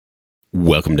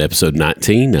Welcome to episode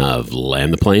 19 of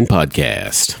Land the Plane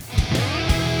Podcast.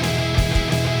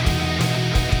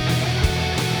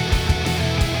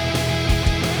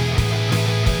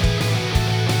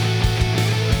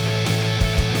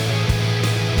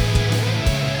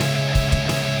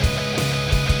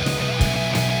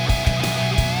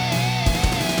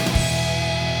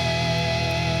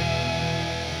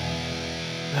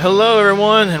 Hello,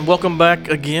 everyone, and welcome back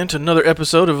again to another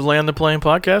episode of Land the Plane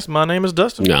Podcast. My name is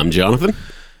Dustin. I'm Jonathan.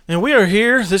 And we are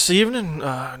here this evening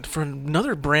for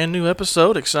another brand new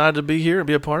episode. Excited to be here and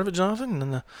be a part of it, Jonathan.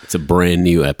 And it's a brand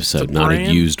new episode, not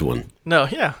a used one. No,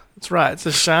 yeah, that's right. It's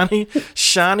a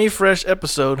shiny, fresh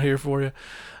episode here for you.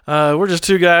 We're just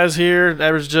two guys here,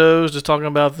 average Joes, just talking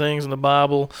about things in the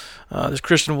Bible, this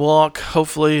Christian walk.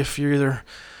 Hopefully, if you're either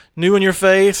new in your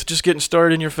faith, just getting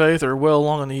started in your faith, or well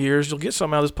along in the years, you'll get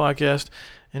something out of this podcast,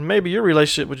 and maybe your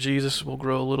relationship with Jesus will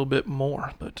grow a little bit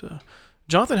more. But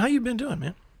Jonathan, how you been doing,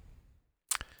 man?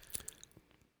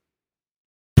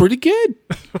 Pretty good.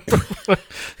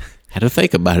 Had to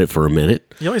think about it for a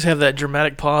minute. You always have that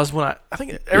dramatic pause when I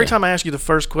think every time I ask you the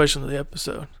first question of the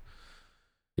episode.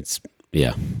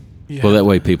 Yeah. Well, that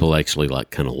way people actually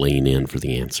kind of lean in for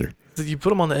the answer. You put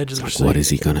them on the edge of their seat. What is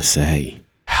he going to say?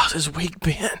 How's his week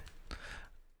been?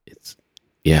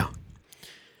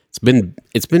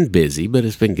 It's been busy, but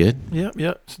it's been good. Yep.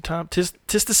 It's time. Tis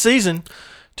the season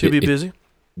to be busy.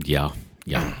 Yeah.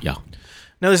 Now,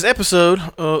 this episode,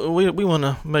 we want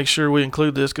to make sure we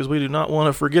include this because we do not want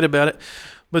to forget about it.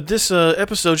 But this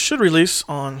episode should release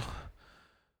on,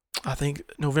 I think,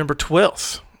 November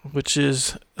 12th, which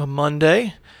is a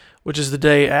Monday, which is the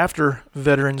day after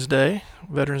Veterans Day.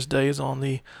 Veterans Day is on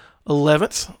the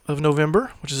 11th of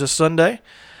November, which is a Sunday.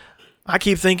 I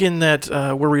keep thinking that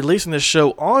we're releasing this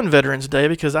show on Veterans Day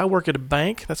because I work at a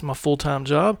bank. That's my full-time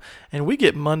job, and we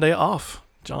get Monday off,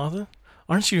 Jonathan.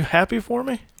 Aren't you happy for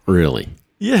me? Really?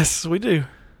 Yes, we do.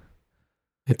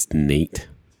 It's neat.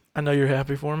 I know you're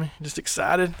happy for me. Just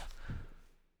excited.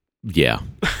 Yeah.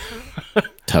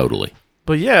 Totally.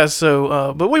 But yeah,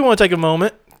 but we want to take a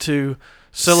moment to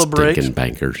celebrate. Stinking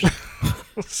bankers.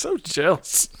 So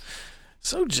jealous.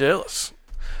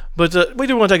 But we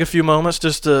do want to take a few moments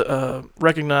just to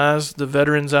recognize the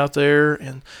veterans out there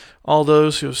and all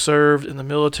those who have served in the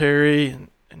military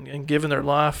and given their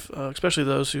life, especially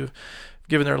those who have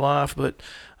given their life, but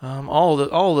all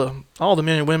the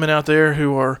men and women out there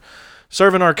who are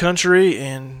serving our country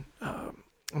and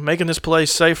making this place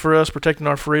safe for us, protecting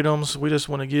our freedoms. We just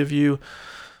want to give you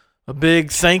a big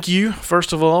thank you,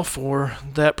 first of all, for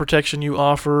that protection you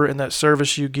offer and that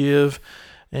service you give,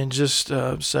 and just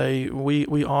say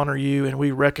we honor you and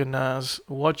we recognize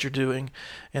what you're doing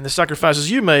and the sacrifices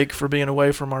you make for being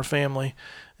away from our family,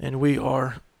 and we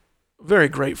are very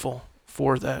grateful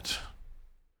for that.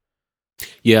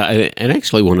 Yeah, and I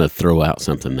actually want to throw out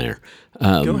something there.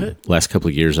 Go ahead. Last couple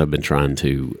of years, I've been trying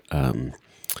to,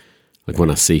 like when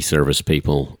I see service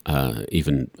people,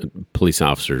 even police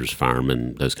officers,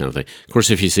 firemen, those kind of things. Of course,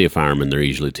 if you see a fireman, they're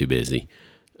usually too busy,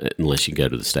 unless you go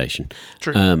to the station.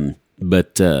 True.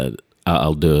 But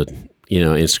I'll do a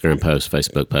Instagram post,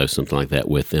 Facebook post, something like that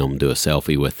with them, do a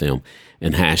selfie with them,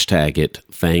 and hashtag it,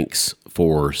 thanks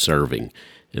for serving.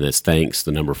 And it's thanks,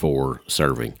 the number 4,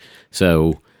 serving.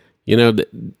 So,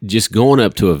 just going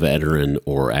up to a veteran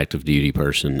or active duty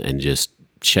person and just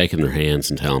shaking their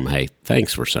hands and telling them, hey,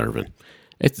 thanks for serving.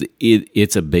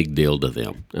 It's a big deal to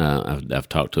them. I've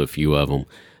talked to a few of them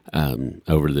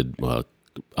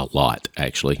a lot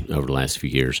actually over the last few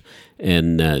years.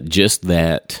 And just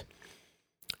that,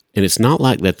 and it's not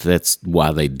like that's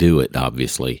why they do it,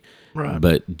 obviously. Right.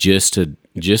 But just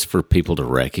for people to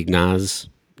recognize,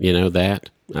 that,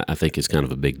 I think is kind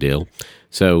of a big deal.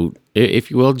 So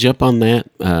if you will, jump on that.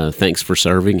 Thanks for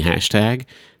serving hashtag,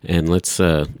 and let's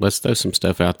throw some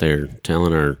stuff out there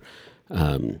telling our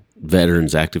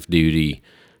veterans, active duty,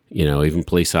 even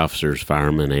police officers,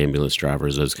 firemen, ambulance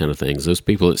drivers, those kind of things. Those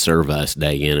people that serve us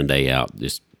day in and day out.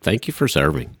 Just thank you for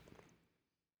serving.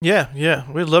 Yeah.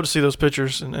 We'd love to see those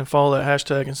pictures and follow that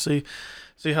hashtag and see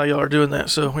how y'all are doing that.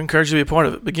 So we encourage you to be a part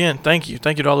of it. But again, thank you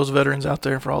to all those veterans out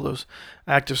there, for all those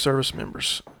active service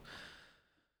members.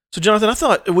 So, Jonathan, I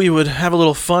thought we would have a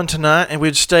little fun tonight and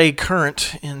we'd stay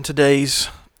current in today's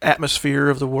atmosphere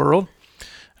of the world.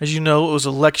 As you know, it was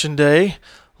Election Day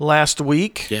last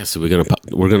week. Yeah, so we're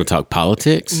gonna talk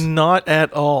politics? Not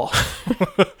at all.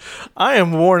 I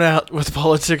am worn out with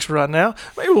politics right now.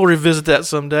 Maybe we'll revisit that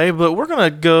someday, but we're going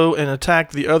to go and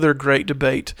attack the other great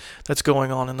debate that's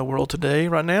going on in the world today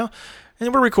right now.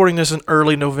 And we're recording this in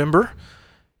early November.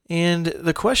 And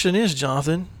the question is,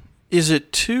 Jonathan, is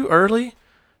it too early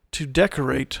to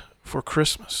decorate for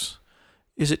Christmas?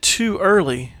 is it too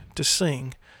early to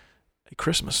sing a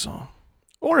Christmas song?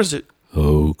 Or is it...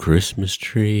 Oh, Christmas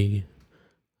tree.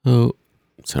 Oh,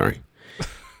 sorry.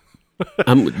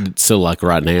 So like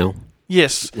right now?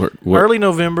 Yes. Early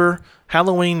November,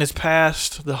 Halloween is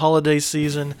past, the holiday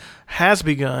season has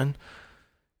begun.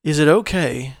 Is it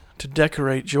okay to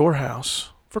decorate your house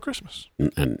for Christmas?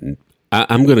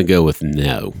 I'm going to go with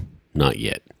no, not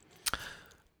yet.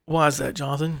 Why is that,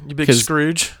 Jonathan? You big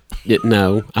Scrooge?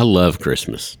 No, I love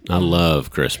Christmas. I love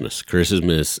Christmas.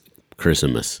 Christmas.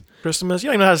 Christmas? You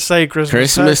don't even know how to say Christmas.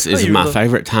 Christmas is my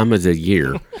favorite time of the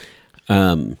year.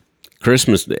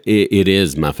 Christmas, it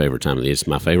is my favorite time of the year. It's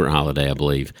my favorite holiday, I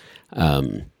believe.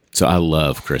 So I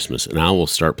love Christmas, and I will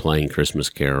start playing Christmas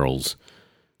carols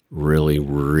really,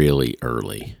 really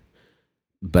early.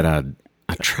 But I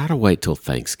try to wait till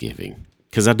Thanksgiving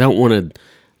because I don't want to.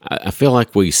 I feel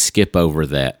like we skip over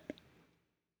that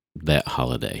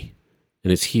holiday,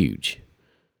 and it's huge.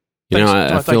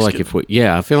 I feel like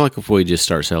if we just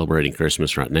start celebrating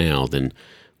Christmas right now, then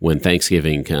when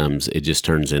Thanksgiving comes, it just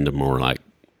turns into more like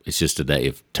it's just a day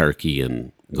of turkey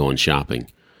and going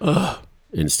shopping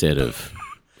instead of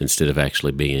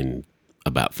actually being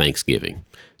about Thanksgiving.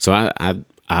 So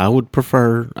I would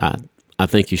prefer. I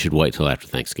think you should wait till after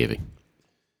Thanksgiving.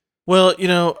 Well,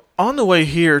 on the way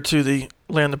here to the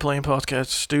Land the Plane podcast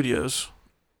studios,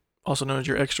 also known as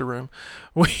your extra room,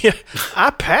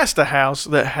 I passed a house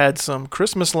that had some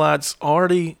Christmas lights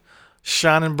already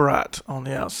shining bright on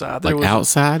the outside.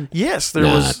 Outside? Yes, there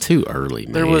was too early.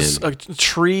 Man. There was a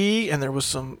tree and there was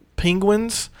some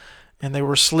penguins, and they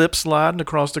were slip sliding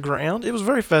across the ground. It was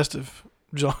very festive,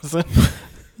 Jonathan.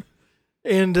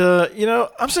 And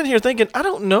I'm sitting here thinking, I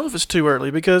don't know if it's too early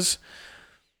because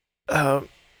I'm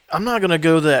not going to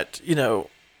go that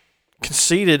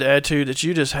conceited attitude that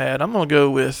you just had. I'm going to go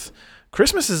with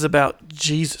Christmas is about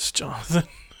Jesus, Jonathan.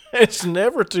 It's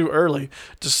never too early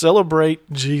to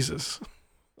celebrate Jesus.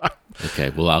 Okay,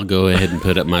 well, I'll go ahead and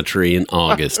put up my tree in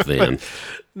August then.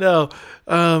 No,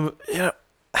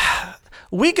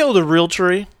 we go the real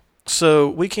tree, so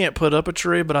we can't put up a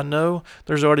tree, but I know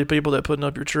there's already people that are putting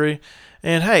up your tree.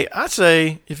 And hey, I'd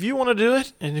say if you want to do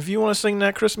it and if you want to sing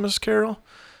that Christmas carol,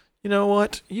 you know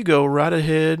what? You go right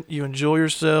ahead. You enjoy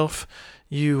yourself.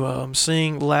 You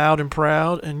sing loud and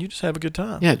proud, and you just have a good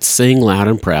time. Yeah, sing loud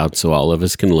and proud so all of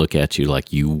us can look at you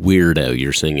like you weirdo.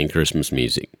 You're singing Christmas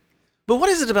music. But what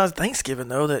is it about Thanksgiving,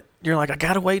 though, that you're like, I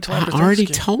got to wait till after Thanksgiving? I already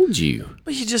Thanksgiving? told you.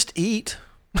 But you just eat.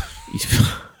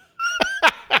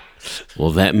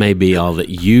 Well, that may be all that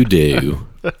you do.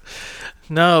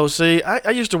 No, see,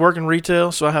 I used to work in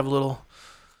retail, so I have a little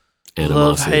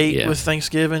love-hate with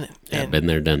Thanksgiving. Yeah, been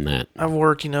there, done that. I've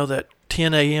worked, that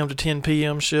 10 a.m. to 10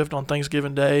 p.m. shift on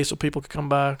Thanksgiving Day so people could come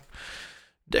by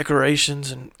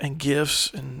decorations and gifts.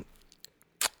 And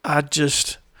I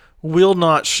just will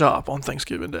not shop on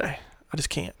Thanksgiving Day. I just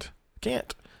can't. You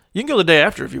can go the day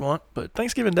after if you want, but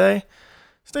Thanksgiving Day,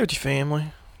 stay with your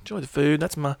family. Enjoy the food.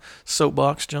 That's my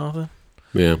soapbox, Jonathan.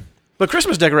 Yeah. But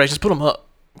Christmas decorations, put them up.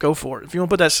 Go for it. If you want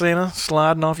to put that Santa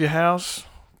sliding off your house,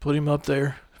 put him up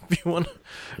there. If you want,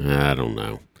 I don't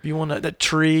know. If you want that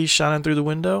tree shining through the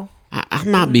window, I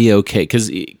might be okay because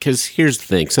here's the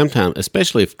thing. Sometimes,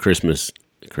 especially if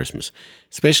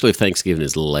especially if Thanksgiving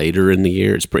is later in the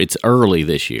year, it's early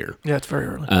this year. Yeah, it's very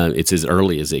early. It's as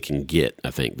early as it can get,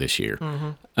 I think, this year.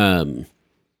 Mm-hmm.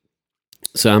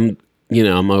 So I'm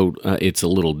old. It's a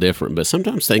little different, but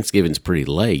sometimes Thanksgiving's pretty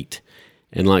late,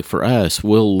 and like for us,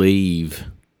 we'll leave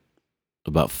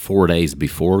about 4 days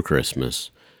before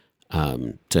Christmas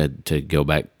to go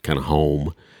back kind of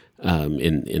home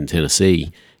in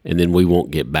Tennessee, and then we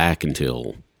won't get back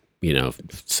until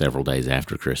several days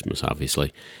after Christmas,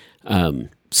 obviously.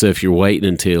 So if you're waiting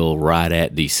until right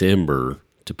at December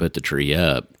to put the tree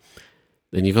up,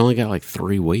 then you've only got like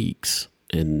 3 weeks,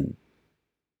 and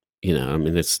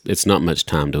it's not much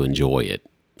time to enjoy it.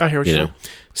 I hear what you're saying.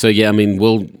 So yeah,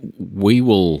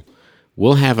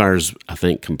 we'll have ours, I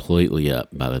think, completely up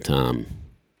by the time,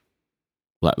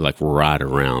 like right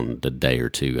around the day or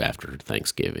two after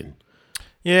Thanksgiving.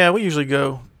 Yeah, we usually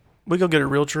go. We go get a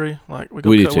real tree. Like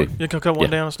we go cut one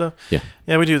down and stuff. Yeah,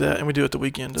 yeah, we do that, and we do it the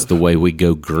weekend. It's the way we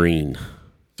go green.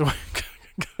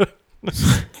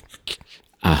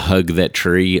 I hug that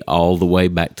tree all the way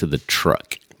back to the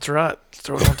truck. That's right.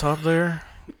 Throw it on top there.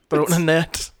 Throw it in the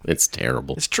net. It's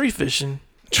terrible. It's tree fishing.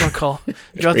 That's what I call it.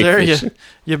 You go out there,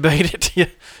 you bait it,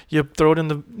 you throw it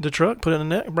in the truck, put it in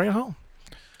the net, and bring it home.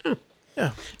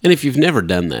 Yeah. And if you've never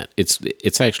done that,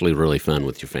 it's actually really fun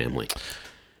with your family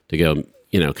to go,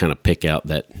 kind of pick out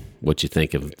what you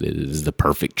think of is the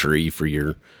perfect tree for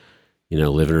your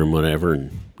living room, whatever.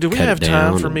 And do we cut have it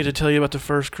time down for and- me to tell you about the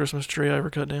first Christmas tree I ever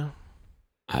cut down?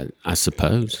 I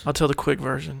suppose. I'll tell the quick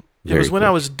version. It Very was when I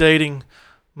quick. was dating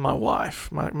my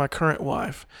wife, my current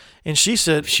wife, and she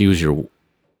said She was your.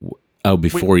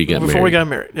 Before you got married. Before we got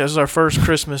married. This was our first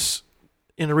Christmas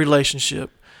in a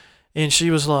relationship. And she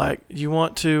was like, you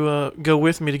want to go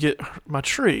with me to get my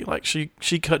tree? Like, she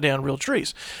cut down real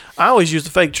trees. I always used the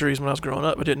fake trees when I was growing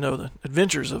up. I didn't know the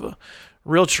adventures of a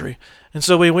real tree. And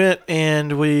so we went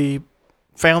and we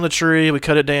found the tree. We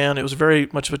cut it down. It was very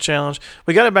much of a challenge.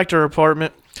 We got it back to our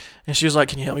apartment, and she was like,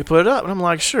 can you help me put it up? And I'm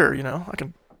like, sure, I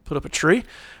can put up a tree.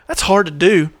 That's hard to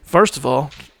do, first of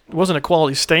all. It wasn't a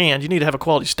quality stand. You need to have a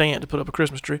quality stand to put up a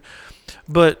Christmas tree.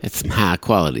 But It's some high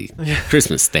quality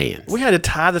Christmas stands. we had to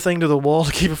tie the thing to the wall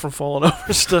to keep it from falling over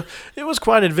and stuff. It was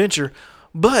quite an adventure.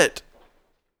 But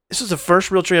this was the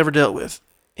first real tree I ever dealt with.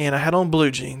 And I had on blue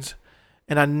jeans.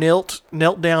 And I knelt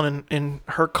down in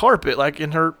her carpet, like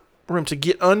in her room, to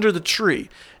get under the tree.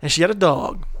 And she had a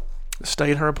dog that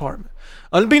stayed in her apartment.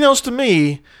 Unbeknownst to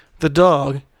me, the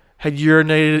dog had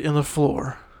urinated in the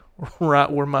floor right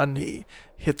where my knee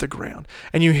hit the ground.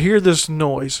 And you hear this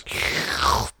noise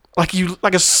like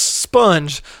a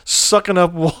sponge sucking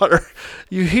up water.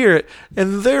 You hear it,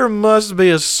 and there must be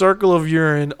a circle of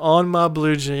urine on my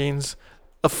blue jeans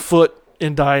a foot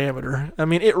in diameter. I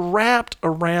mean, it wrapped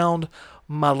around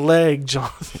my leg,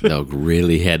 Jonathan. Dog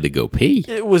really had to go pee.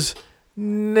 It was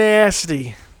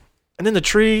nasty. And then the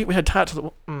tree, we had tied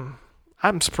to the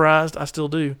I'm surprised I still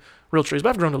do real trees, but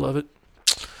I've grown to love it.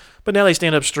 But now they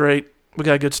stand up straight. We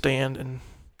got a good stand, and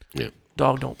Yeah.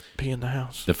 dog don't pee in the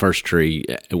house. The first tree,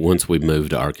 once we moved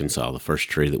to Arkansas, the first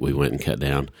tree that we went and cut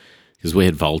down, because we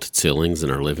had vaulted ceilings in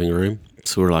our living room.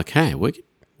 So we're like, hey, we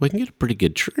can get a pretty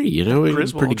good tree, We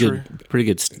can get a pretty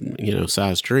good,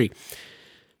 sized tree.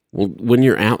 Well, when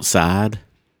you're outside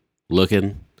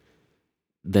looking,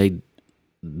 they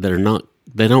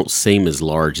don't seem as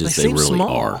large as They they seem really small.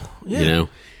 are. Yeah.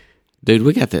 Dude,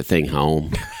 we got that thing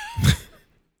home.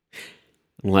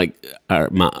 Like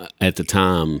at the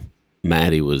time,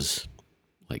 Maddie was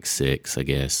like 6, I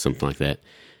guess, something like that.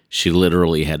 She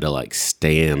literally had to like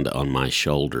stand on my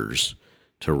shoulders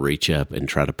to reach up and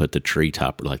try to put the tree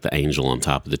top, like the angel on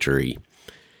top of the tree.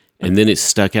 And then it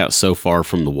stuck out so far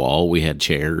from the wall. We had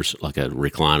chairs, like a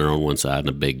recliner on one side and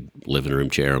a big living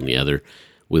room chair on the other.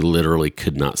 We literally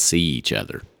could not see each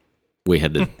other. We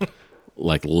had to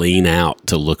like lean out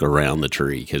to look around the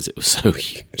tree because it was so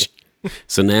huge.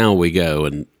 So now we go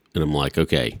and I'm like,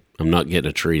 okay, I'm not getting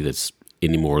a tree that's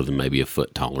any more than maybe a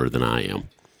foot taller than I am.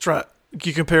 That's right.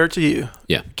 You compare it to you.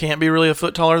 Yeah. Can't be really a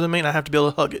foot taller than me, and I have to be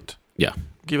able to hug it. Yeah.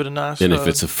 Give it a nice And hug. if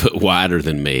it's a foot wider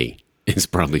than me, it's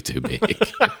probably too big.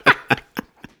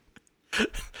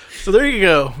 So there you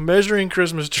go. Measuring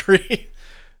Christmas tree.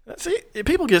 See,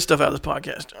 people get stuff out of this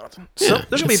podcast, Jonathan. So Yeah,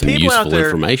 there's going to that's be some people out useful there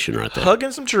information right there.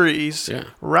 hugging some trees Yeah.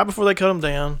 right before they cut them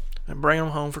down and bring them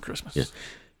home for Christmas. Yeah.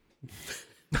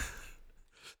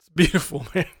 It's beautiful,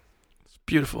 man. It's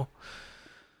beautiful.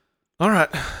 All right.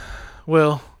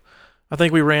 Well, I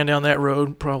think we ran down that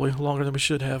road probably longer than we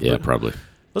should have. Yeah, but probably.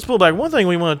 let's pull back. One thing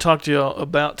we want to talk to you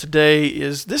about today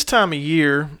is this time of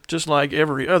year, just like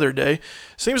every other day,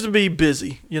 seems to be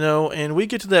busy, and we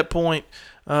get to that point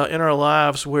in our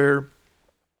lives where,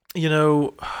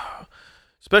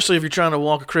 especially if you're trying to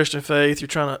walk a Christian faith, you're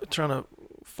trying to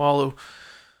follow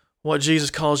what Jesus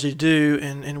calls you to do,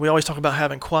 and we always talk about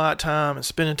having quiet time and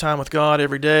spending time with God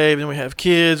every day. Then we have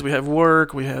kids, we have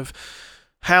work, we have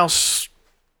house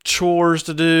chores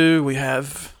to do, we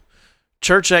have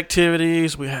church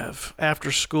activities, we have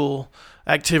after school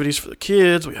activities for the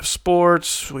kids, we have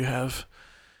sports, you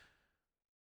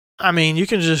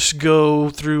can just go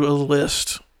through a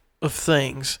list of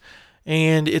things,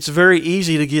 and it's very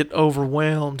easy to get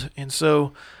overwhelmed. And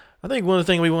so I think one of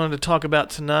the things we wanted to talk about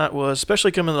tonight was,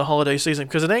 especially coming to the holiday season,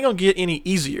 because it ain't going to get any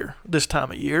easier this time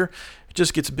of year. It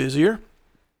just gets busier.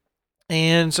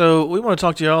 And so we want to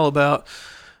talk to you all about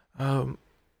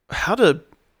how to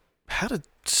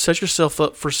set yourself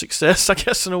up for success, I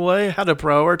guess, in a way, how to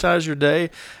prioritize your day,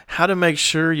 how to make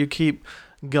sure you keep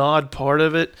God part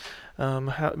of it.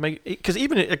 Because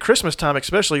even at Christmas time,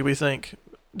 especially, we think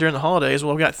during the holidays,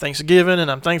 well, we got Thanksgiving, and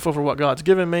I'm thankful for what God's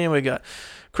given me, and we got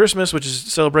Christmas, which is a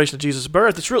celebration of Jesus'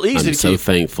 birth. It's real easy I'm to so keep.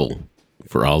 thankful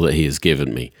for all that He has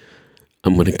given me.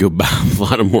 I'm going to go buy a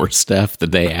lot of more stuff the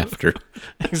day after.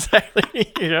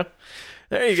 Exactly.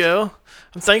 There you go.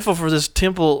 I'm thankful for this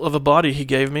temple of a body He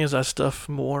gave me as I stuff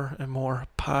more and more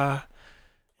pie.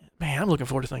 Man, I'm looking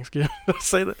forward to Thanksgiving. I'll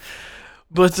say that.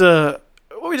 But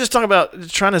what we just talk about,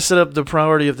 trying to set up the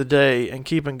priority of the day and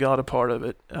keeping God a part of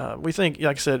it. We think,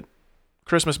 like I said,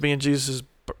 Christmas being Jesus'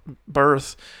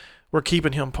 birth, we're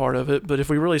keeping him part of it. But if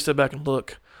we really step back and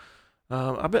look,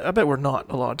 I bet we're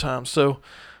not a lot of times. So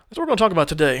that's what we're going to talk about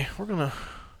today. We're going to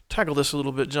tackle this a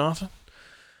little bit, Jonathan.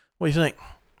 What do you think?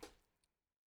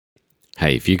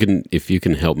 Hey, if you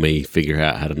can help me figure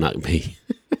out how to not be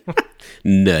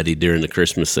nutty during the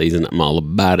Christmas season, I'm all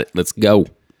about it. Let's go.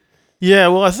 Yeah,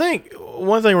 well, I think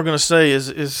one thing we're going to say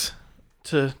is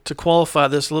to qualify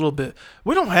this a little bit.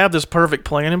 We don't have this perfect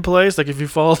plan in place. Like if you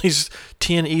follow these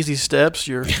 10 easy steps,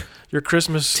 your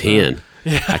Christmas 10.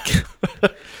 Yeah.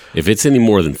 If it's any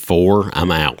more than 4,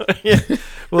 I'm out. Yeah.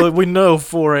 Well, we know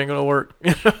 4 ain't gonna work.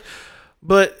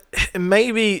 But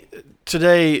maybe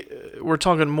today we're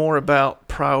talking more about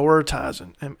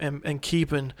prioritizing and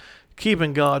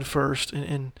keeping God first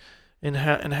in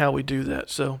how we do that.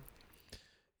 So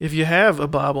if you have a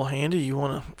Bible handy, you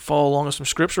want to follow along with some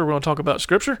scripture, we're going to talk about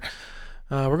scripture.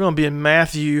 We're going to be in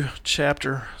Matthew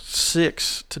chapter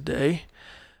 6 today.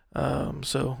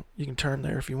 So you can turn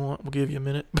there if you want. We'll give you a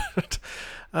minute. But,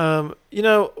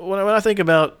 when I think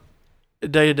about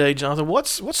day-to-day, Jonathan,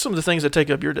 what's some of the things that take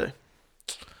up your day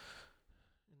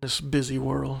in this busy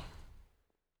world?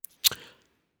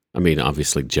 I mean,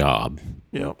 obviously job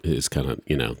Yeah. is kind of,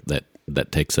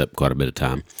 that takes up quite a bit of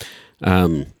time.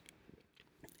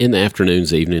 In the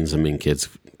afternoons, evenings, I mean, kids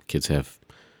have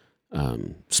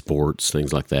sports,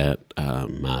 things like that.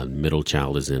 My middle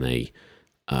child is in a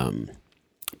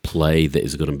play that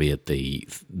is going to be at the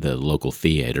local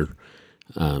theater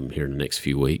here in the next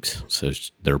few weeks. So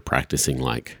they're practicing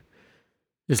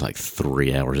it's like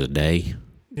 3 hours a day,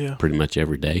 Yeah. pretty much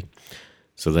every day.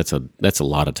 So that's a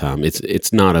lot of time.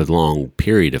 It's not a long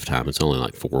period of time. It's only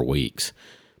like 4 weeks,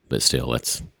 but still,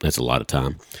 that's a lot of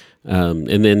time.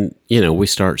 And then we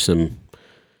start some.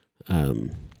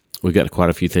 We've got quite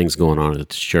a few things going on at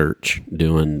the church,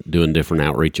 doing different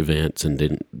outreach events and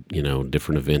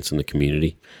different events in the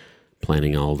community,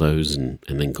 planning all those and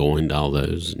then going to all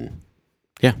those, and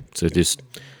so it just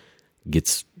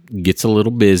gets a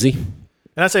little busy.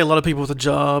 And I'd say a lot of people with a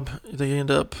job, they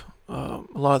end up a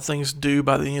lot of things due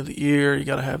by the end of the year. You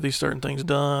got to have these certain things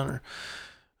done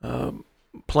or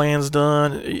plans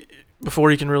done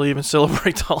before you can really even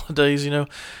celebrate the holidays.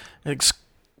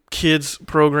 Kids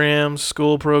programs,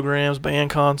 school programs, band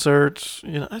concerts,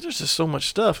 there's just so much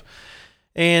stuff.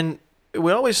 And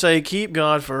we always say, keep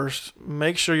God first,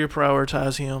 make sure you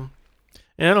prioritize him.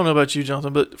 And I don't know about you,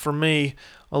 Jonathan, but for me,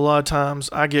 a lot of times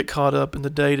I get caught up in the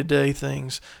day-to-day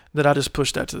things that I just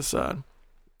push that to the side.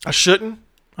 I shouldn't.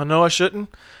 I know I shouldn't.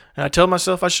 And I tell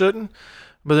myself I shouldn't.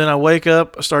 But then I wake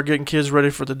up, I start getting kids ready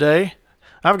for the day.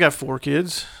 I've got 4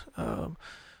 kids.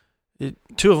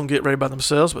 2 of them get ready by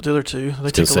themselves, but the other 2,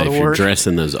 they take a lot of work. If you're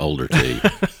dressing those older 2.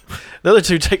 The other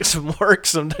 2 take some work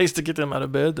some days to get them out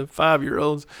of bed, the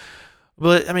 5-year-olds.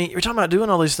 But, I mean, you're talking about doing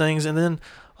all these things, and then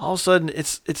all of a sudden,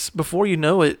 it's before you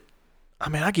know it, I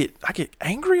mean, I get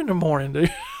angry in the morning,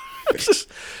 dude. Just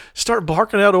start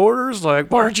barking out orders like,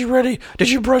 "Why aren't you ready? Did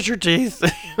you brush your teeth?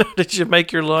 Did you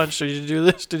make your lunch? Did you do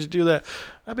this? Did you do that?"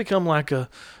 I become like a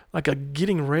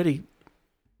getting ready.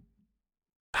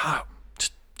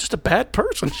 Just a bad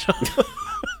person.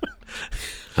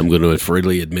 I'm going to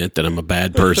freely admit that I'm a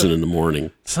bad person in the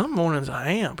morning. Some mornings I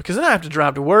am, because then I have to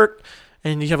drive to work,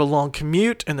 and you have a long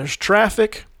commute, and there's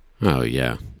traffic. Oh,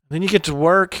 yeah. Then you get to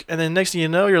work, and then next thing you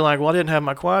know, you're like, well, I didn't have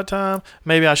my quiet time.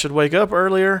 Maybe I should wake up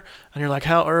earlier. And you're like,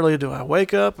 how early do I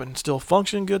wake up and still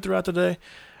function good throughout the day?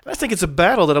 And I think it's a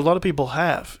battle that a lot of people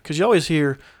have, because you always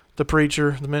hear the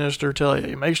preacher, the minister tell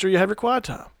you, make sure you have your quiet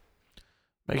time.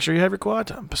 Make sure you have your quiet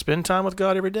time. Spend time with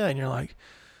God every day. And you're like,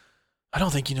 I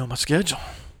don't think you know my schedule.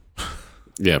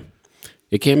 Yeah.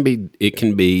 It can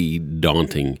be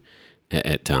daunting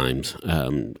at times,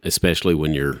 especially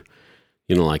when you're,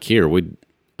 like here, we're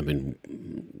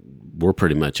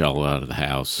pretty much all out of the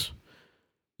house,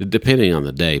 depending on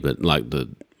the day. But like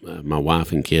my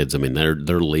wife and kids, I mean, they're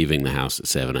leaving the house at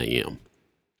 7 a.m.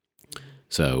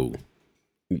 So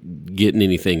getting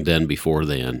anything done before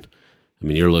then, I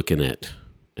mean, you're looking at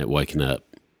waking up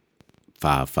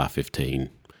 5:15,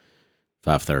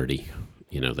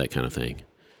 5:30, that kind of thing.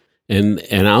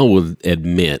 And I will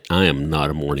admit, I am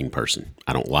not a morning person.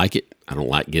 I don't like it. I don't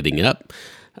like getting up.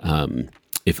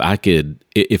 If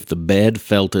the bed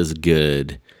felt as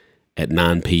good at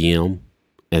 9 p.m.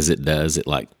 as it does at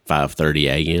like 5:30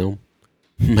 a.m.,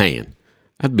 man,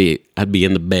 I'd be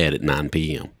in the bed at 9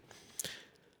 p.m.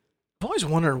 I've always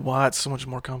wondered why it's so much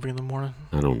more comfy in the morning.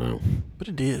 I don't know. But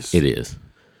it is. It is.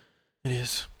 It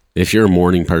is. If you're a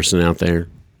morning person out there,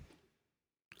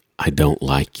 I don't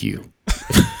like you.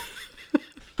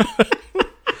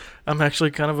 I'm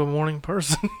actually kind of a morning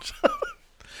person.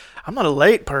 I'm not a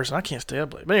late person. I can't stay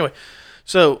up late. But anyway,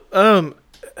 So,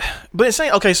 but it's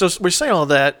saying, okay, so we're saying all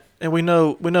that, and we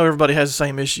know everybody has the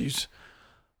same issues.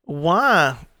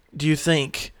 Why do you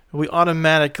think we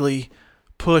automatically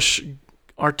push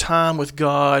our time with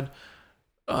God,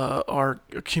 our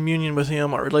communion with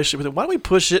Him, our relationship with Him? Why do we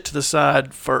push it to the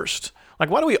side first? Like,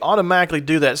 why do we automatically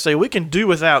do that? Say, we can do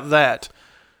without that,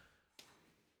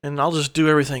 and I'll just do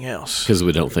everything else. Because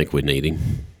we don't think we need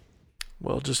Him.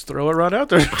 Well, just throw it right out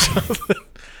there.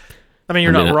 I mean,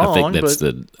 you're not wrong,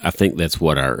 I think that's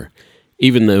what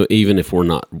even if we're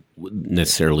not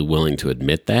necessarily willing to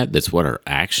admit that, that's what our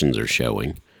actions are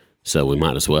showing. So we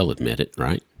might as well admit it,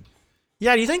 right?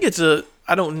 Yeah. Do you think it's a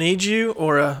I don't need you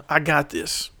or a I got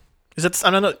this? Is that I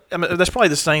don't know. I mean, that's probably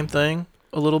the same thing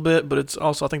a little bit, but it's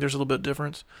also I think there's a little bit of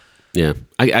difference. Yeah,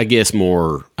 I guess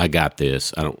more. I got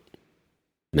this. I don't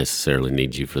necessarily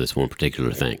need you for this one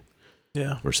particular thing.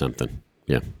 Yeah, or something.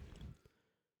 Yeah,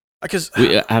 because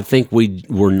I think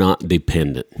we're not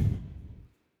dependent.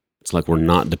 It's like we're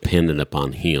not dependent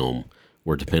upon Him.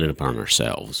 We're dependent upon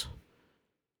ourselves.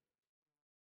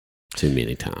 Too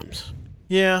many times.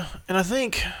 Yeah, and I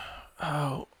think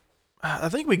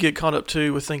we get caught up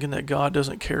too with thinking that God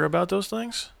doesn't care about those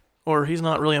things, or He's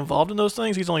not really involved in those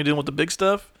things. He's only dealing with the big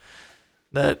stuff.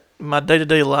 That my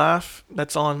day-to-day life,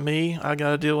 that's on me. I got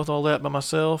to deal with all that by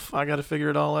myself. I got to figure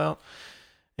it all out.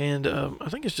 And I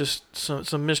think it's just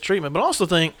some mistreatment. But I also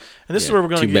think, and this is where we're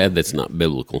going to Too bad that's not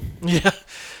biblical. Yeah,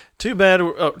 too bad.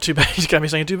 Too bad. He's got me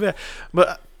saying too bad.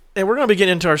 And we're going to be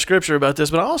getting into our scripture about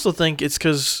this, but I also think it's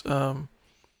because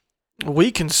we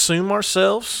consume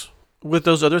ourselves with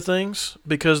those other things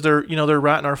because they're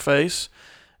right in our face.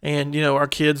 And, our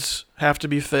kids have to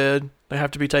be fed. They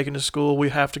have to be taken to school. We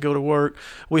have to go to work.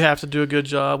 We have to do a good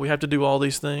job. We have to do all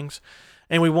these things.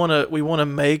 And we want to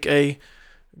make a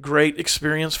great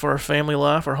experience for our family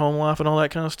life, our home life, and all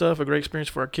that kind of stuff, a great experience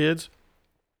for our kids.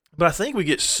 But I think we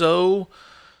get so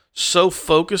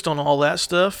focused on all that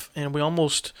stuff, and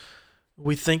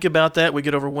we think about that. We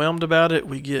get overwhelmed about it.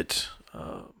 We get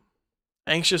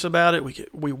anxious about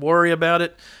it. We worry about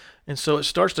it. And so it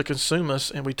starts to consume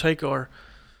us, and we take our...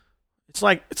 It's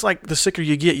like the sicker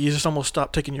you get, you just almost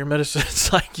stop taking your medicine.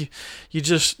 It's like you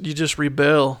just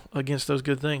rebel against those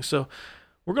good things. So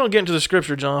we're going to get into the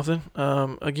scripture, Jonathan.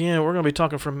 Again, we're going to be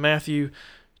talking from Matthew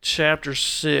chapter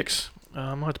 6. I'm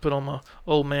going to have to put on my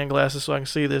old man glasses so I can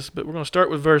see this, but we're going to start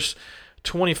with verse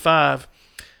 25.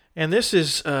 And this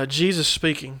is Jesus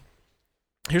speaking.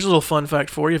 Here's a little fun fact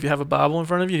for you. If you have a Bible in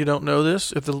front of you, you don't know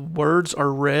this. If the words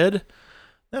are red,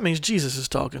 that means Jesus is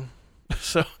talking.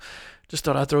 So just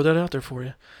thought I'd throw that out there for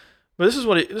you. But this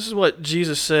is what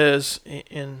Jesus says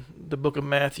in the book of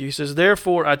Matthew. He says,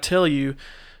 "Therefore I tell you,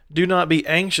 do not be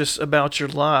anxious about your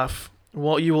life,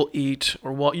 what you will eat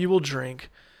or what you will drink,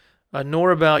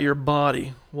 nor about your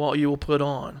body, what you will put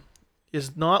on.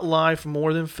 Is not life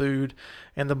more than food,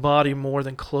 and the body more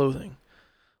than clothing?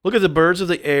 Look at the birds of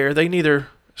the air. They neither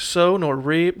sow nor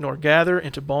reap nor gather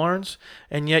into barns,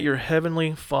 and yet your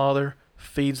heavenly Father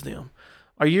feeds them.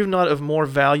 Are you not of more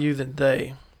value than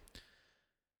they?"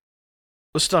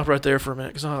 Let's stop right there for a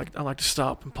minute, because I like to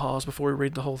stop and pause before we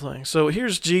read the whole thing. So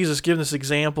here's Jesus giving this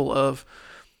example of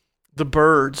the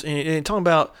birds, and talking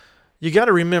about, you got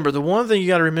to remember, the one thing you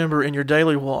got to remember in your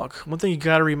daily walk, one thing you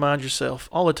got to remind yourself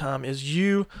all the time is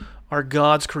you are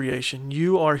God's creation.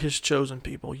 You are His chosen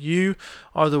people. You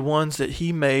are the ones that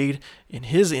He made in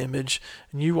His image,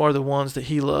 and you are the ones that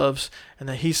He loves, and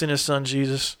that He sent His Son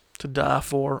Jesus to die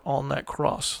for on that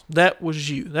cross. That was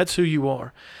you. That's who you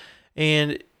are.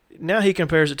 And now He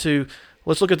compares it to,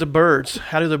 let's look at the birds.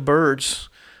 How do the birds,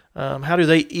 how do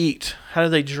they eat? How do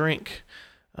they drink?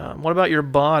 What about your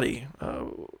body?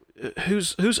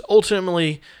 Who's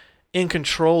ultimately in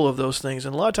control of those things?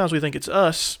 And a lot of times we think it's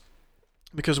us,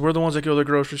 because we're the ones that go to the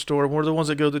grocery store. We're the ones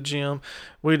that go to the gym.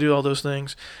 We do all those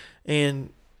things. And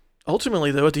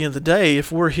ultimately, though, at the end of the day,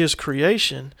 if we're His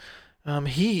creation,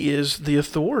 He is the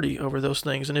authority over those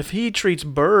things. And if He treats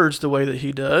birds the way that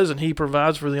He does, and He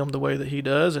provides for them the way that He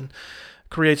does, and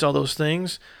creates all those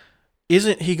things,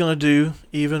 isn't He going to do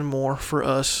even more for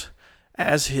us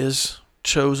as His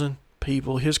chosen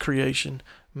people, His creation,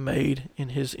 made in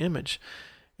His image?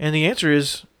 And the answer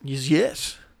is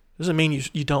yes. Doesn't mean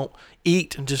you don't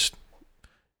eat and just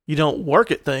you don't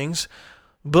work at things,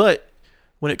 but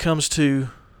when it comes to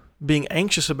being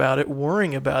anxious about it,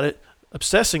 worrying about it,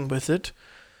 obsessing with it,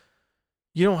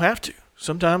 you don't have to.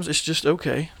 Sometimes it's just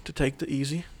okay to take the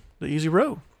easy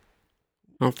road.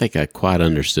 I don't think I quite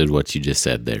understood what you just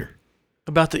said there.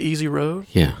 About the easy road?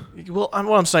 Yeah. Well,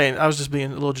 what I'm saying, I was just being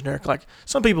a little generic. Like,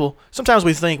 sometimes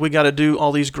we think we got to do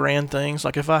all these grand things.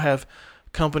 Like, if I have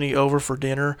company over for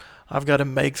dinner. I've got to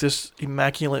make this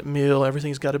immaculate meal.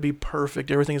 Everything's got to be perfect.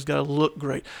 Everything's got to look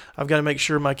great. I've got to make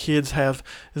sure my kids have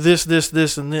this,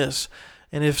 and this.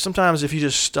 And if you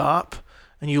just stop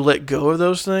and you let go of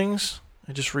those things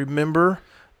and just remember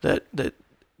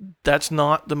that's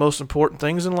not the most important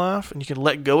things in life, and you can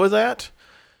let go of that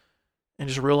and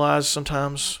just realize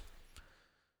sometimes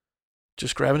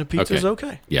just grabbing a pizza is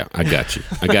okay. Yeah, I got you.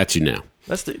 I got you now.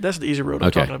 That's the easy road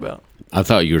I'm talking about. I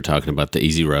thought you were talking about the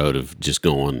easy road of just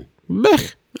going,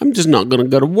 I'm just not going to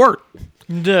go to work.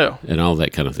 No. And all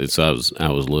that kind of thing. So I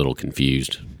was a little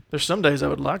confused. There's some days I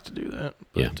would like to do that.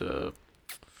 But, yeah.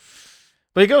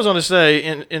 But he goes on to say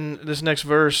in this next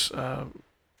verse,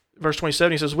 verse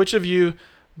 27, he says, which of you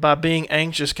by being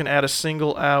anxious can add a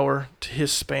single hour to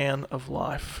his span of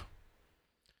life?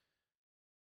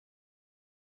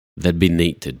 That'd be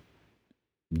neat to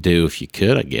do if you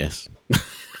could, I guess.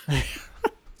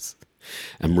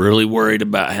 I'm really worried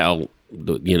about how,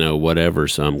 whatever,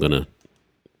 so I'm going to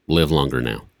live longer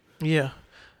now. Yeah.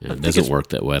 It doesn't work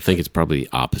that way. I think it's probably the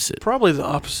opposite. Probably the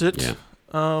opposite. Yeah.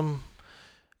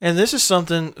 And this is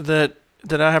something that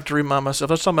I have to remind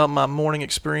myself. I was talking about my morning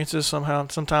experiences somehow.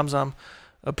 Sometimes I'm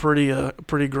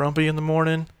pretty grumpy in the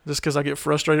morning just because I get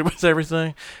frustrated with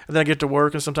everything. And then I get to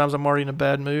work, and sometimes I'm already in a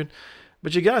bad mood.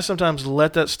 But you got to sometimes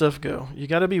let that stuff go. You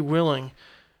got to be willing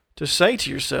to say to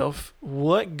yourself,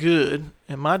 what good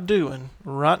am I doing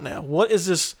right now? What is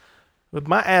this, with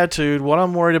my attitude, what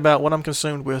I'm worried about, what I'm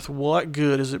consumed with, what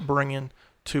good is it bringing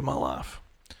to my life?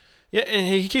 Yeah, and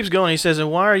he keeps going. He says, and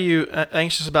why are you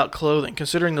anxious about clothing,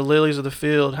 considering the lilies of the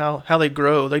field, how they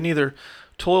grow? They neither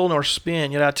toil nor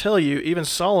spin. Yet I tell you, even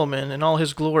Solomon in all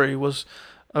his glory was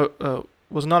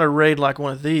not arrayed like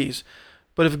one of these.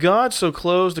 But if God so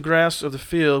clothes the grass of the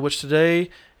field, which today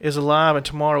is alive and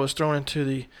tomorrow is thrown into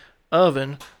the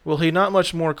oven, will he not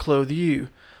much more clothe you,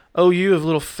 O you of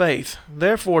little faith?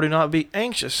 Therefore do not be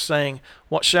anxious, saying,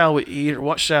 what shall we eat, or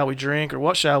what shall we drink, or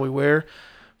what shall we wear?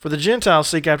 For the Gentiles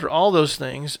seek after all those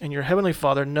things, and your heavenly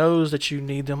Father knows that you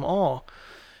need them all.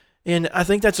 And I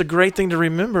think that's a great thing to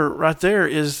remember right there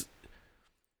is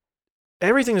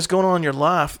everything that's going on in your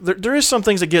life, there is some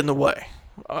things that get in the way.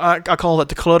 I call that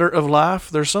the clutter of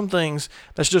life. There's some things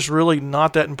that's just really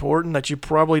not that important that you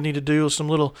probably need to do some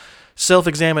little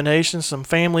self-examination, some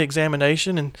family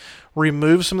examination, and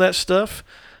remove some of that stuff.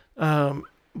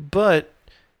 But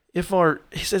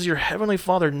he says your heavenly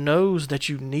Father knows that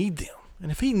you need them. And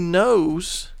if he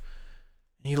knows,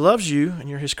 and he loves you, and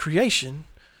you're his creation,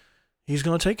 he's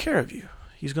going to take care of you.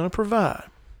 He's going to provide.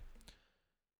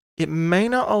 It may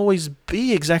not always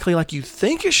be exactly like you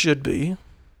think it should be,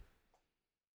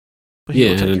 but he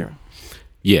will take care of it.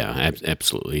 Yeah,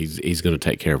 absolutely. He's going to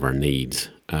take care of our needs.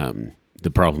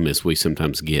 The problem is we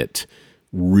sometimes get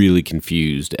really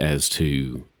confused as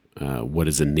to what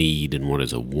is a need and what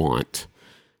is a want,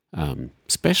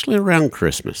 especially around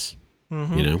Christmas.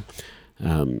 Mm-hmm.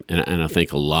 And I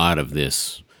think a lot of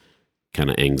this kind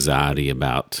of anxiety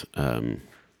about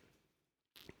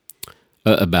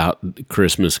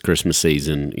Christmas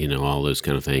season, all those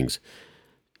kind of things,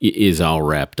 is all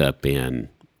wrapped up in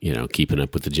keeping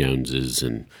up with the Joneses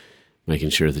and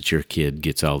making sure that your kid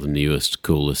gets all the newest,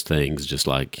 coolest things, just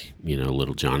like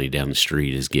little Johnny down the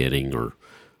street is getting, or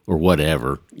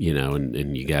whatever,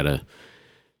 and you gotta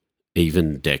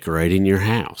even decorating your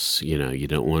house. You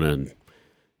don't want to.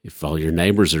 If all your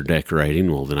neighbors are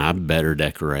decorating, well, then I better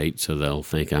decorate so they'll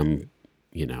think I'm,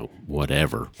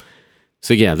 whatever.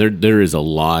 So yeah, there is a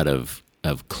lot of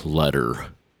clutter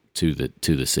to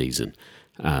the season.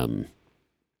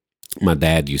 My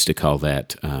dad used to call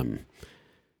that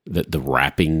the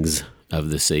wrappings of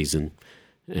the season,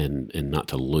 and not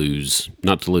to lose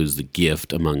the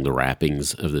gift among the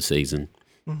wrappings of the season.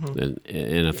 Mm-hmm.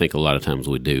 And I think a lot of times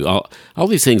we do. All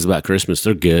these things about Christmas,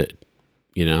 they're good.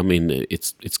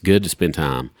 It's good to spend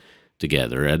time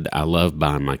together. I love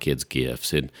buying my kids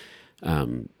gifts and,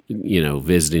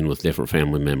 visiting with different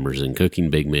family members and cooking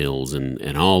big meals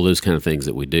and all those kind of things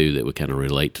that we do that we kind of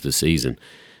relate to the season.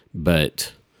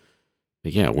 But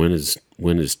yeah, when is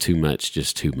too much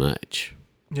just too much?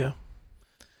 Yeah.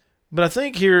 But I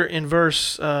think here in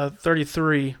verse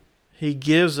 33, he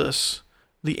gives us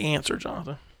the answer,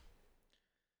 Jonathan.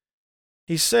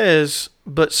 He says,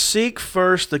 but seek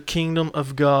first the kingdom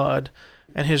of God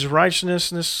and his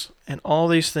righteousness, and all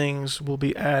these things will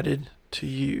be added to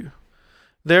you.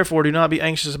 Therefore, do not be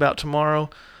anxious about tomorrow,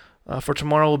 for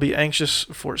tomorrow will be anxious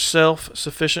for itself.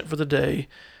 Sufficient for the day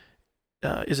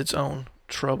is its own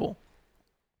trouble.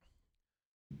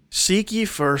 Seek ye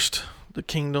first the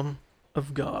kingdom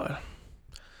of God.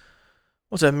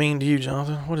 What's that mean to you,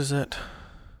 Jonathan? What does that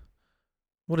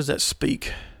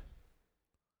speak?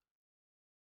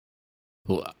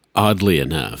 Well, oddly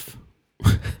enough,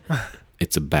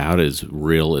 it's about as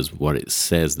real as what it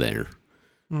says there.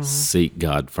 Mm-hmm. Seek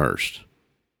God first.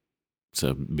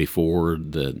 So before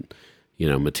the,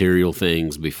 material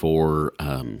things, before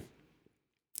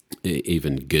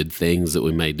even good things that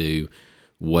we may do,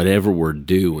 whatever we're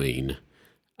doing,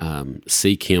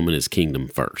 seek Him and His kingdom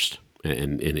first,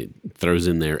 and it throws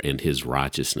in there and His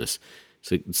righteousness.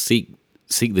 So seek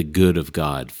the good of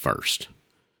God first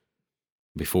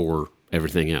before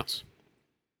everything else.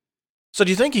 So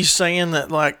do you think He's saying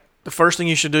that, like, the first thing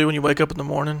you should do when you wake up in the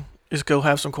morning is go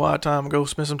have some quiet time, go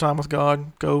spend some time with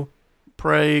God, go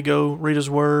pray, go read His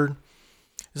Word?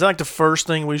 Is that like the first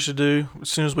thing we should do as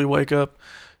soon as we wake up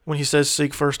when He says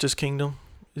seek first His kingdom?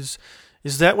 Is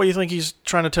that what you think He's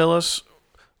trying to tell us?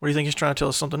 Or do you think He's trying to tell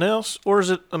us something else? Or is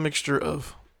it a mixture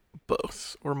of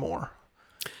both or more?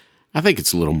 I think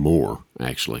it's a little more,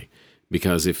 actually,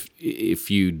 because if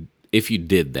you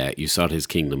did that, you sought His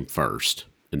kingdom first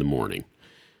in the morning,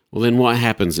 well, then what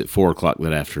happens at 4:00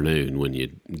 that afternoon when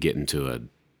you get into a,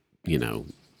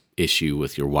 issue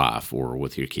with your wife or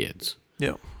with your kids?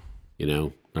 Yeah.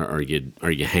 Are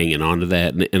you hanging on to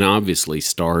that? And obviously,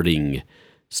 starting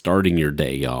your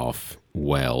day off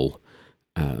well,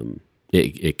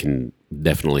 it can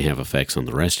definitely have effects on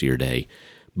the rest of your day.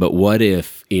 But what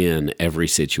if in every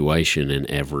situation, in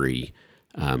every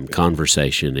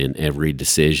conversation, in every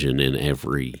decision, in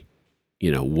every,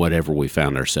 whatever we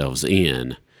found ourselves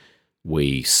in,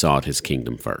 we sought His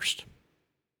kingdom first?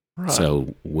 Right.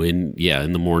 So in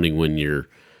the morning when you're,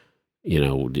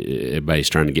 everybody's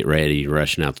trying to get ready,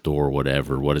 rushing out the door,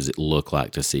 whatever, what does it look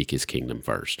like to seek His kingdom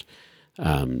first?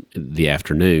 The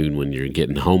afternoon when you're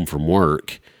getting home from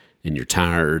work and you're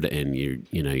tired and you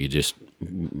just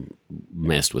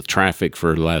messed with traffic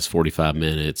for the last 45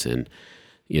 minutes and,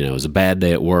 it was a bad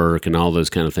day at work and all those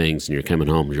kind of things, and you're coming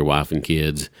home with your wife and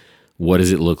kids, what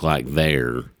does it look like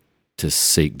there to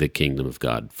seek the kingdom of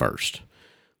God first?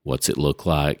 What's it look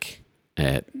like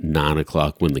at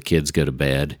 9:00 when the kids go to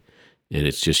bed and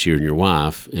it's just you and your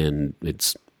wife, and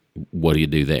what do you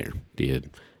do there? Do you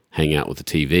hang out with the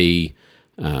TV?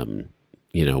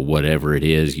 Whatever it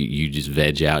is, you just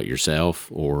veg out yourself,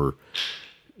 or,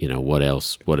 what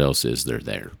else is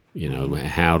there?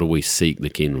 How do we seek the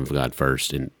kingdom of God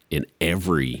first in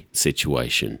every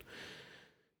situation,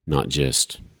 not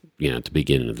just, at the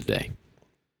beginning of the day?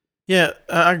 Yeah,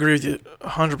 I agree with you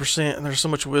 100%, and there's so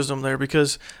much wisdom there,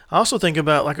 because I also think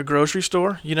about like a grocery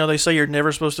store. They say you're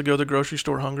never supposed to go to the grocery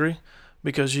store hungry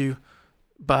because you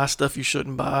buy stuff you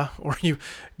shouldn't buy, or you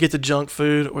get the junk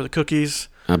food or the cookies.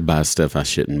 I buy stuff I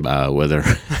shouldn't buy, whether...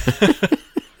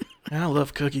 I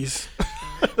love cookies.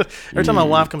 Every time my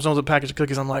wife comes home with a package of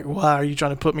cookies, I'm like, why are you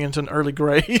trying to put me into an early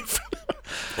grave?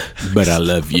 But I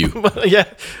love you. I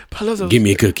love those. Give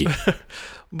me a cookie.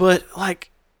 But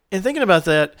and thinking about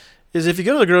that is, if you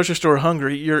go to the grocery store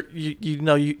hungry, you're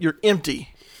empty,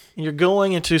 and you're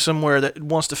going into somewhere that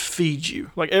wants to feed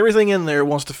you. Like, everything in there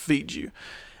wants to feed you.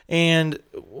 And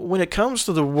when it comes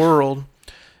to the world,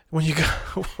 when you go,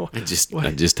 I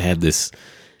just had this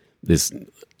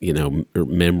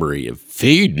memory of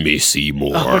feed me,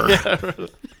 Seymour. Oh, yeah.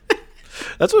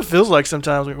 That's what it feels like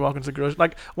sometimes when you're walking to the grocery.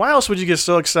 Like, why else would you get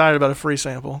so excited about a free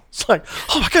sample? It's like,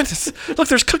 oh my goodness, look,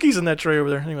 there's cookies in that tray over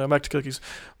there. Anyway, back to cookies.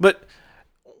 But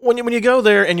when you go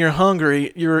there and you're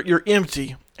hungry, you're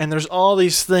empty, and there's all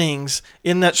these things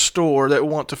in that store that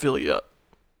want to fill you up,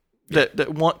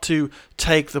 that want to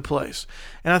take the place.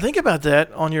 And I think about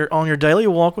that on your daily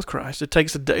walk with Christ. It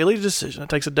takes a daily decision. It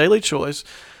takes a daily choice.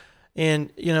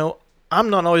 And, I'm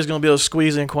not always going to be able to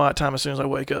squeeze in quiet time as soon as I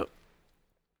wake up.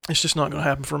 It's just not going to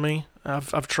happen for me.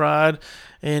 I've tried,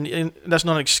 and that's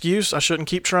not an excuse. I shouldn't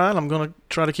keep trying. I'm going to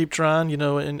try to keep trying,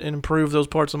 and improve those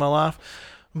parts of my life.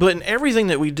 But in everything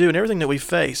that we do and everything that we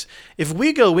face, if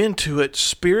we go into it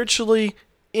spiritually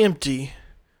empty,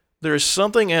 there is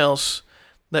something else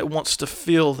that wants to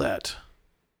fill that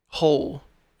hole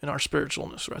in our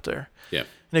spiritualness right there. Yeah.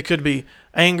 And it could be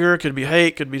anger, it could be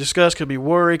hate, could be disgust, could be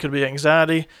worry, could be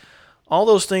anxiety. All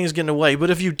those things get in the way. But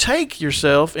if you take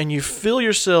yourself and you fill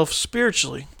yourself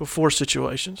spiritually before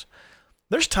situations,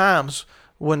 there's times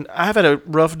when I've had a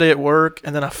rough day at work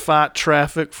and then I fight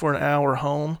traffic for an hour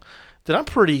home, that I'm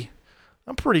pretty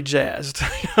jazzed.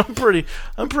 I'm pretty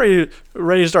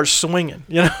ready to start swinging,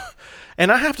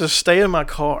 And I have to stay in my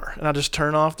car, and I just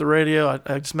turn off the radio.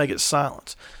 I just make it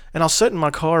silence. And I'll sit in my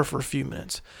car for a few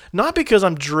minutes. Not because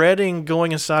I'm dreading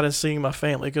going inside and seeing my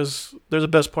family, because they're the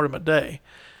best part of my day.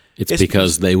 It's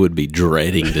because they would be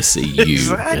dreading to see you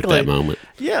exactly. at that moment.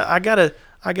 Yeah, I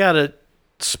gotta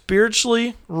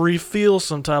spiritually refill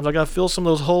sometimes. I gotta fill some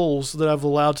of those holes that I've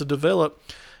allowed to develop.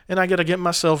 and I got to get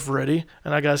myself ready,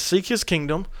 and I got to seek his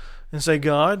kingdom and say,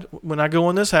 God, when I go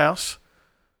in this house,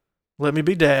 let me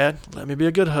be dad, let me be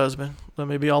a good husband, let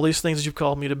me be all these things that you've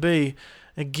called me to be,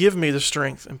 and give me the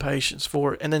strength and patience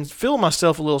for it, and then fill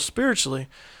myself a little spiritually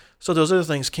so those other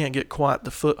things can't get quite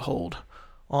the foothold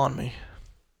on me.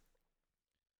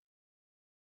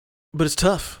 But it's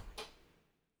tough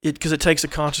because it takes a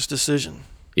conscious decision.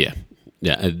 Yeah.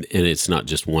 Yeah, and it's not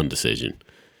just one decision.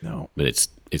 No. But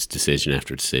it's decision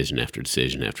after decision after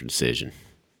decision after decision.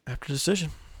 After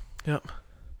decision. Yep.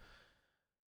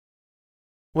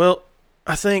 Well,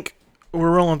 I think we're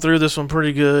rolling through this one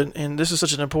pretty good, and this is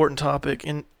such an important topic.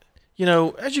 And, you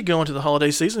know, as you go into the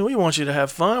holiday season, we want you to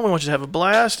have fun. We want you to have a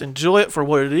blast. Enjoy it for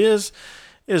what it is.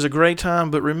 It is a great time,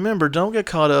 but remember, don't get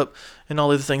caught up in all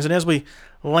these things. And as we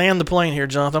land the plane here,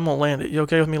 Jonathan, I'm going to land it. You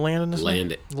okay with me landing this?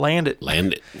 Land it. Land it.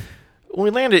 Land it. When we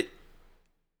land it,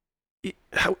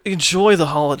 enjoy the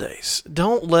holidays.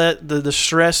 Don't let the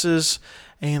stresses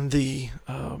and the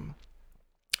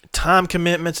time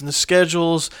commitments and the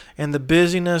schedules and the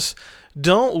busyness,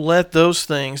 don't let those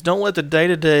things, don't let the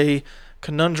day-to-day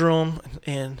conundrum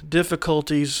and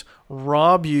difficulties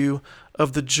rob you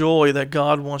of the joy that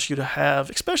God wants you to have,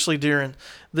 especially during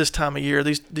this time of year,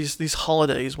 these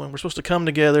holidays when we're supposed to come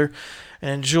together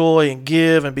and enjoy and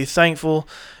give and be thankful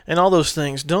and all those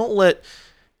things. Don't let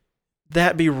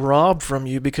that be robbed from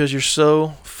you because you're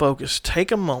so focused.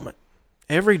 Take a moment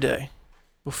every day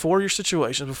before your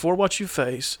situations, before what you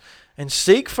face, and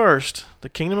seek first the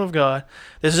kingdom of God.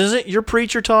 This isn't your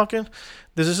preacher talking.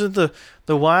 This isn't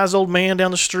the wise old man down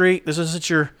the street. This isn't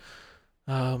your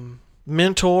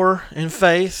mentor in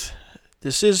faith.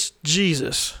 This is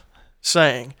Jesus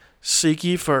saying, seek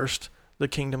ye first the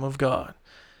kingdom of God.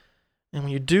 And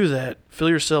when you do that, fill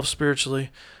yourself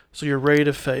spiritually so you're ready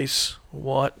to face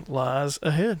what lies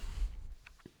ahead.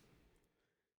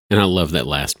 And I love that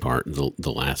last part,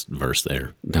 the last verse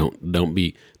there. Don't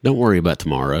worry about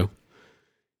tomorrow.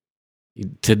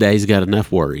 Today's got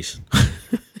enough worries.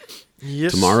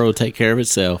 Yes. Tomorrow will take care of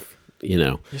itself. You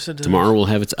know, yes, it does. Tomorrow will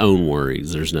have its own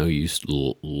worries. There's no use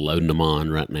loading them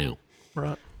on right now.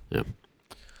 Right. Yeah.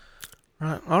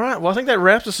 Right. All right. Well, I think that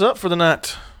wraps us up for the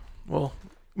night. Well,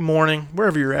 morning,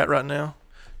 wherever you're at right now.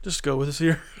 Just go with us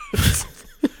here.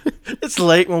 It's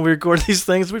late when we record these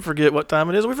things. We forget what time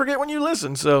it is. We forget when you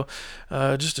listen. So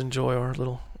just enjoy our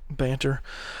little banter.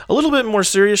 A little bit more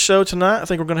serious show tonight. I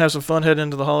think we're going to have some fun heading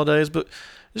into the holidays, but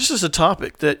this is a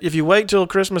topic that if you wait till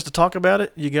Christmas to talk about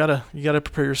it, you gotta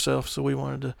prepare yourself. So we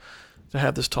wanted to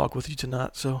have this talk with you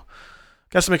tonight. So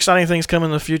got some exciting things coming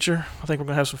in the future. I think we're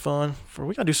gonna have some fun.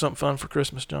 We gotta do something fun for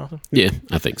Christmas, Jonathan. Yeah,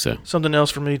 I think so. Something else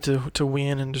for me to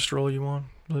win and destroy you on.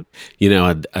 But you know,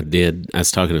 I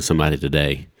was talking to somebody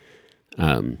today.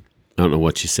 I don't know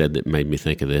what she said that made me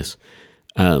think of this,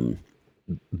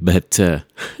 but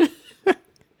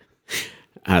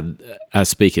I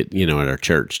speak at our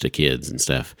church to kids and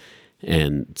stuff,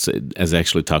 and so I was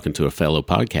actually talking to a fellow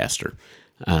podcaster,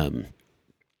 and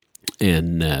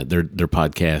their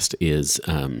podcast is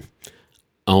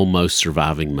Almost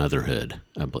Surviving Motherhood,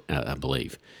 I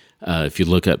believe. If you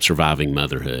look up Surviving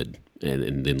Motherhood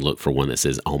and then look for one that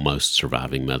says Almost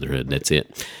Surviving Motherhood, that's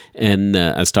it. And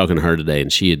I was talking to her today,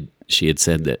 and she had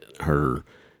said that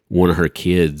one of her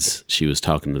kids, she was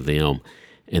talking to them.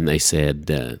 And they said,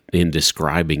 in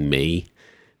describing me,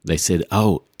 they said,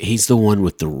 "Oh, he's the one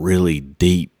with the really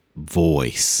deep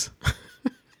voice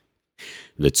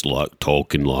that's like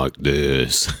talking like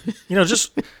this." You know,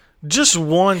 just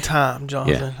one time,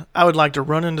 Jonathan, yeah. I would like to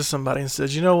run into somebody and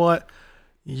says, "You know what?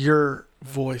 Your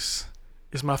voice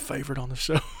is my favorite on the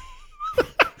show."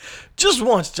 Just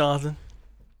once, Jonathan.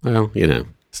 Well,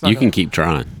 you can keep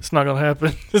trying. It's not going to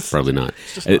happen. Probably not.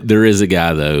 There is a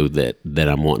guy though that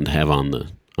I'm wanting to have on the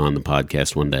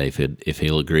podcast one day if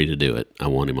he'll agree to do it. I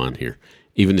want him on here,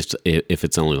 even if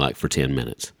it's only like for 10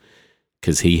 minutes,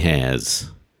 because he has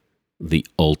the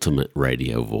ultimate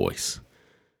radio voice.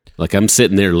 Like I'm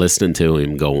sitting there listening to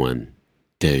him going,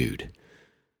 dude,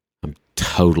 I'm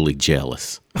totally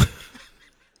jealous.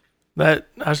 That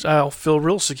I'll feel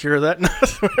real secure that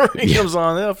night whenever he comes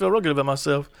on. I'll feel real good about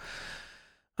myself.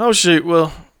 Oh shoot!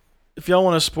 Well, if y'all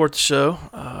want to support the show,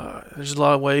 there's a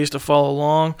lot of ways to follow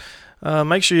along.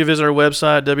 Make sure you visit our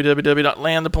website,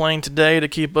 www.landtheplane today, to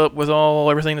keep up with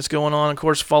everything that's going on. Of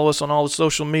course, follow us on all the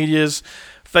social medias,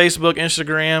 Facebook,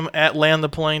 Instagram, at Land the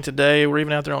Plane Today. We're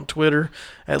even out there on Twitter,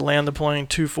 at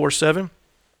LandThePlane247.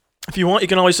 If you want, you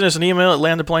can always send us an email at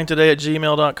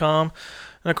landtheplanetoday@gmail.com.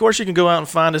 And, of course, you can go out and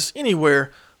find us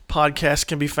anywhere podcasts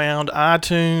can be found,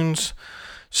 iTunes,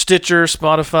 Stitcher,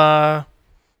 Spotify,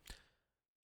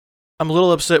 I'm a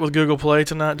little upset with Google Play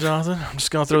tonight, Jonathan. I'm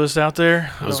just going to throw this out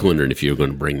there. I was wondering if you were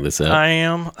going to bring this up. I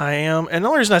am. And the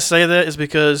only reason I say that is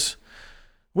because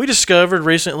we discovered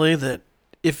recently that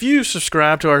if you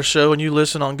subscribe to our show and you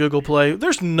listen on Google Play,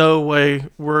 there's no way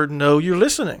you're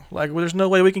listening. Like, there's no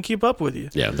way we can keep up with you.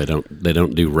 Yeah, they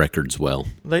don't do records well.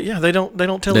 They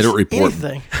don't tell us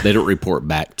anything. They don't report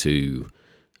back to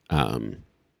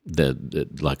the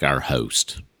like our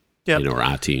host. Yep. Or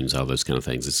iTunes, all those kind of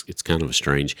things. It's kind of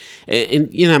strange,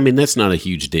 and I mean, that's not a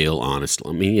huge deal, honestly.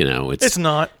 I mean, it's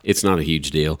not a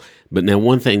huge deal. But now,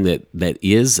 one thing that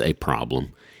is a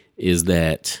problem is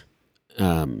that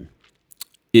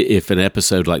if an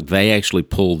episode, like, they actually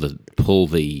pull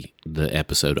the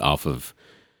episode off of,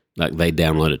 like, they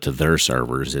download it to their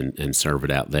servers and serve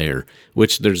it out there,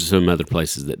 which there's some other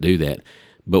places that do that.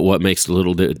 But what makes it a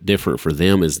little different for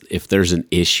them is if there's an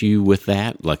issue with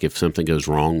that, like if something goes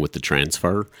wrong with the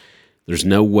transfer, there's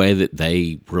no way that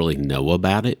they really know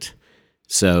about it.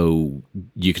 So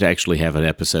you could actually have an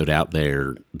episode out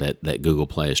there that Google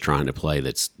Play is trying to play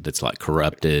that's like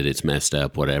corrupted, it's messed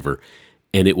up, whatever,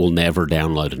 and it will never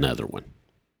download another one.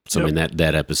 So yep. I mean,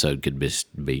 that episode could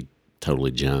be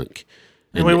totally junk.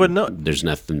 And we wouldn't know it.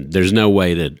 There's no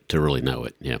way to really know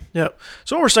it. Yeah. Yeah.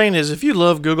 So what we're saying is, if you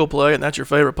love Google Play and that's your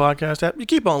favorite podcast app, you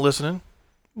keep on listening.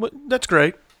 That's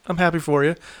great. I'm happy for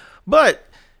you. But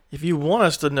if you want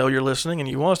us to know you're listening and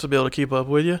you want us to be able to keep up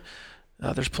with you,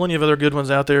 there's plenty of other good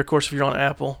ones out there. Of course, if you're on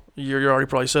Apple, you're already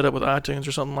probably set up with iTunes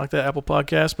or something like that, Apple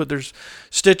Podcasts. But there's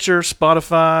Stitcher,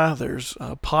 Spotify, there's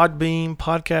Podbean,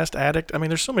 Podcast Addict. I mean,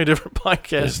 there's so many different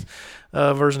podcast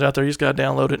versions out there. You just got to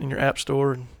download it in your app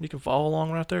store, and you can follow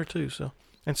along right there too. So,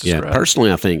 and subscribe. Yeah,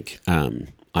 personally, I think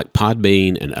like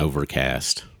Podbean and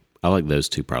Overcast, I like those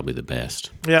two probably the best.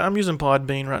 Yeah, I'm using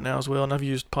Podbean right now as well, and I've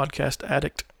used Podcast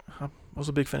Addict. I was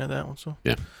a big fan of that one. So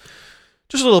yeah.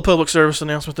 Just a little public service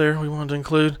announcement there we wanted to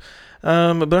include.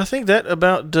 But I think that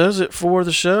about does it for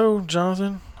the show,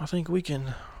 Jonathan. I think we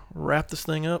can wrap this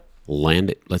thing up. Land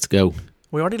it. Let's go.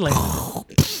 We already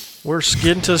landed. We're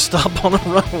skidding to a stop on the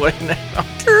runway now.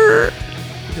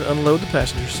 We can unload the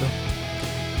passengers. So.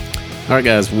 All right,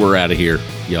 guys, we're out of here.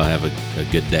 Y'all have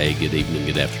a good day, good evening,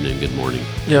 good afternoon, good morning,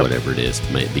 whatever it is.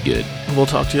 May it be good. And we'll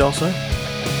talk to y'all soon.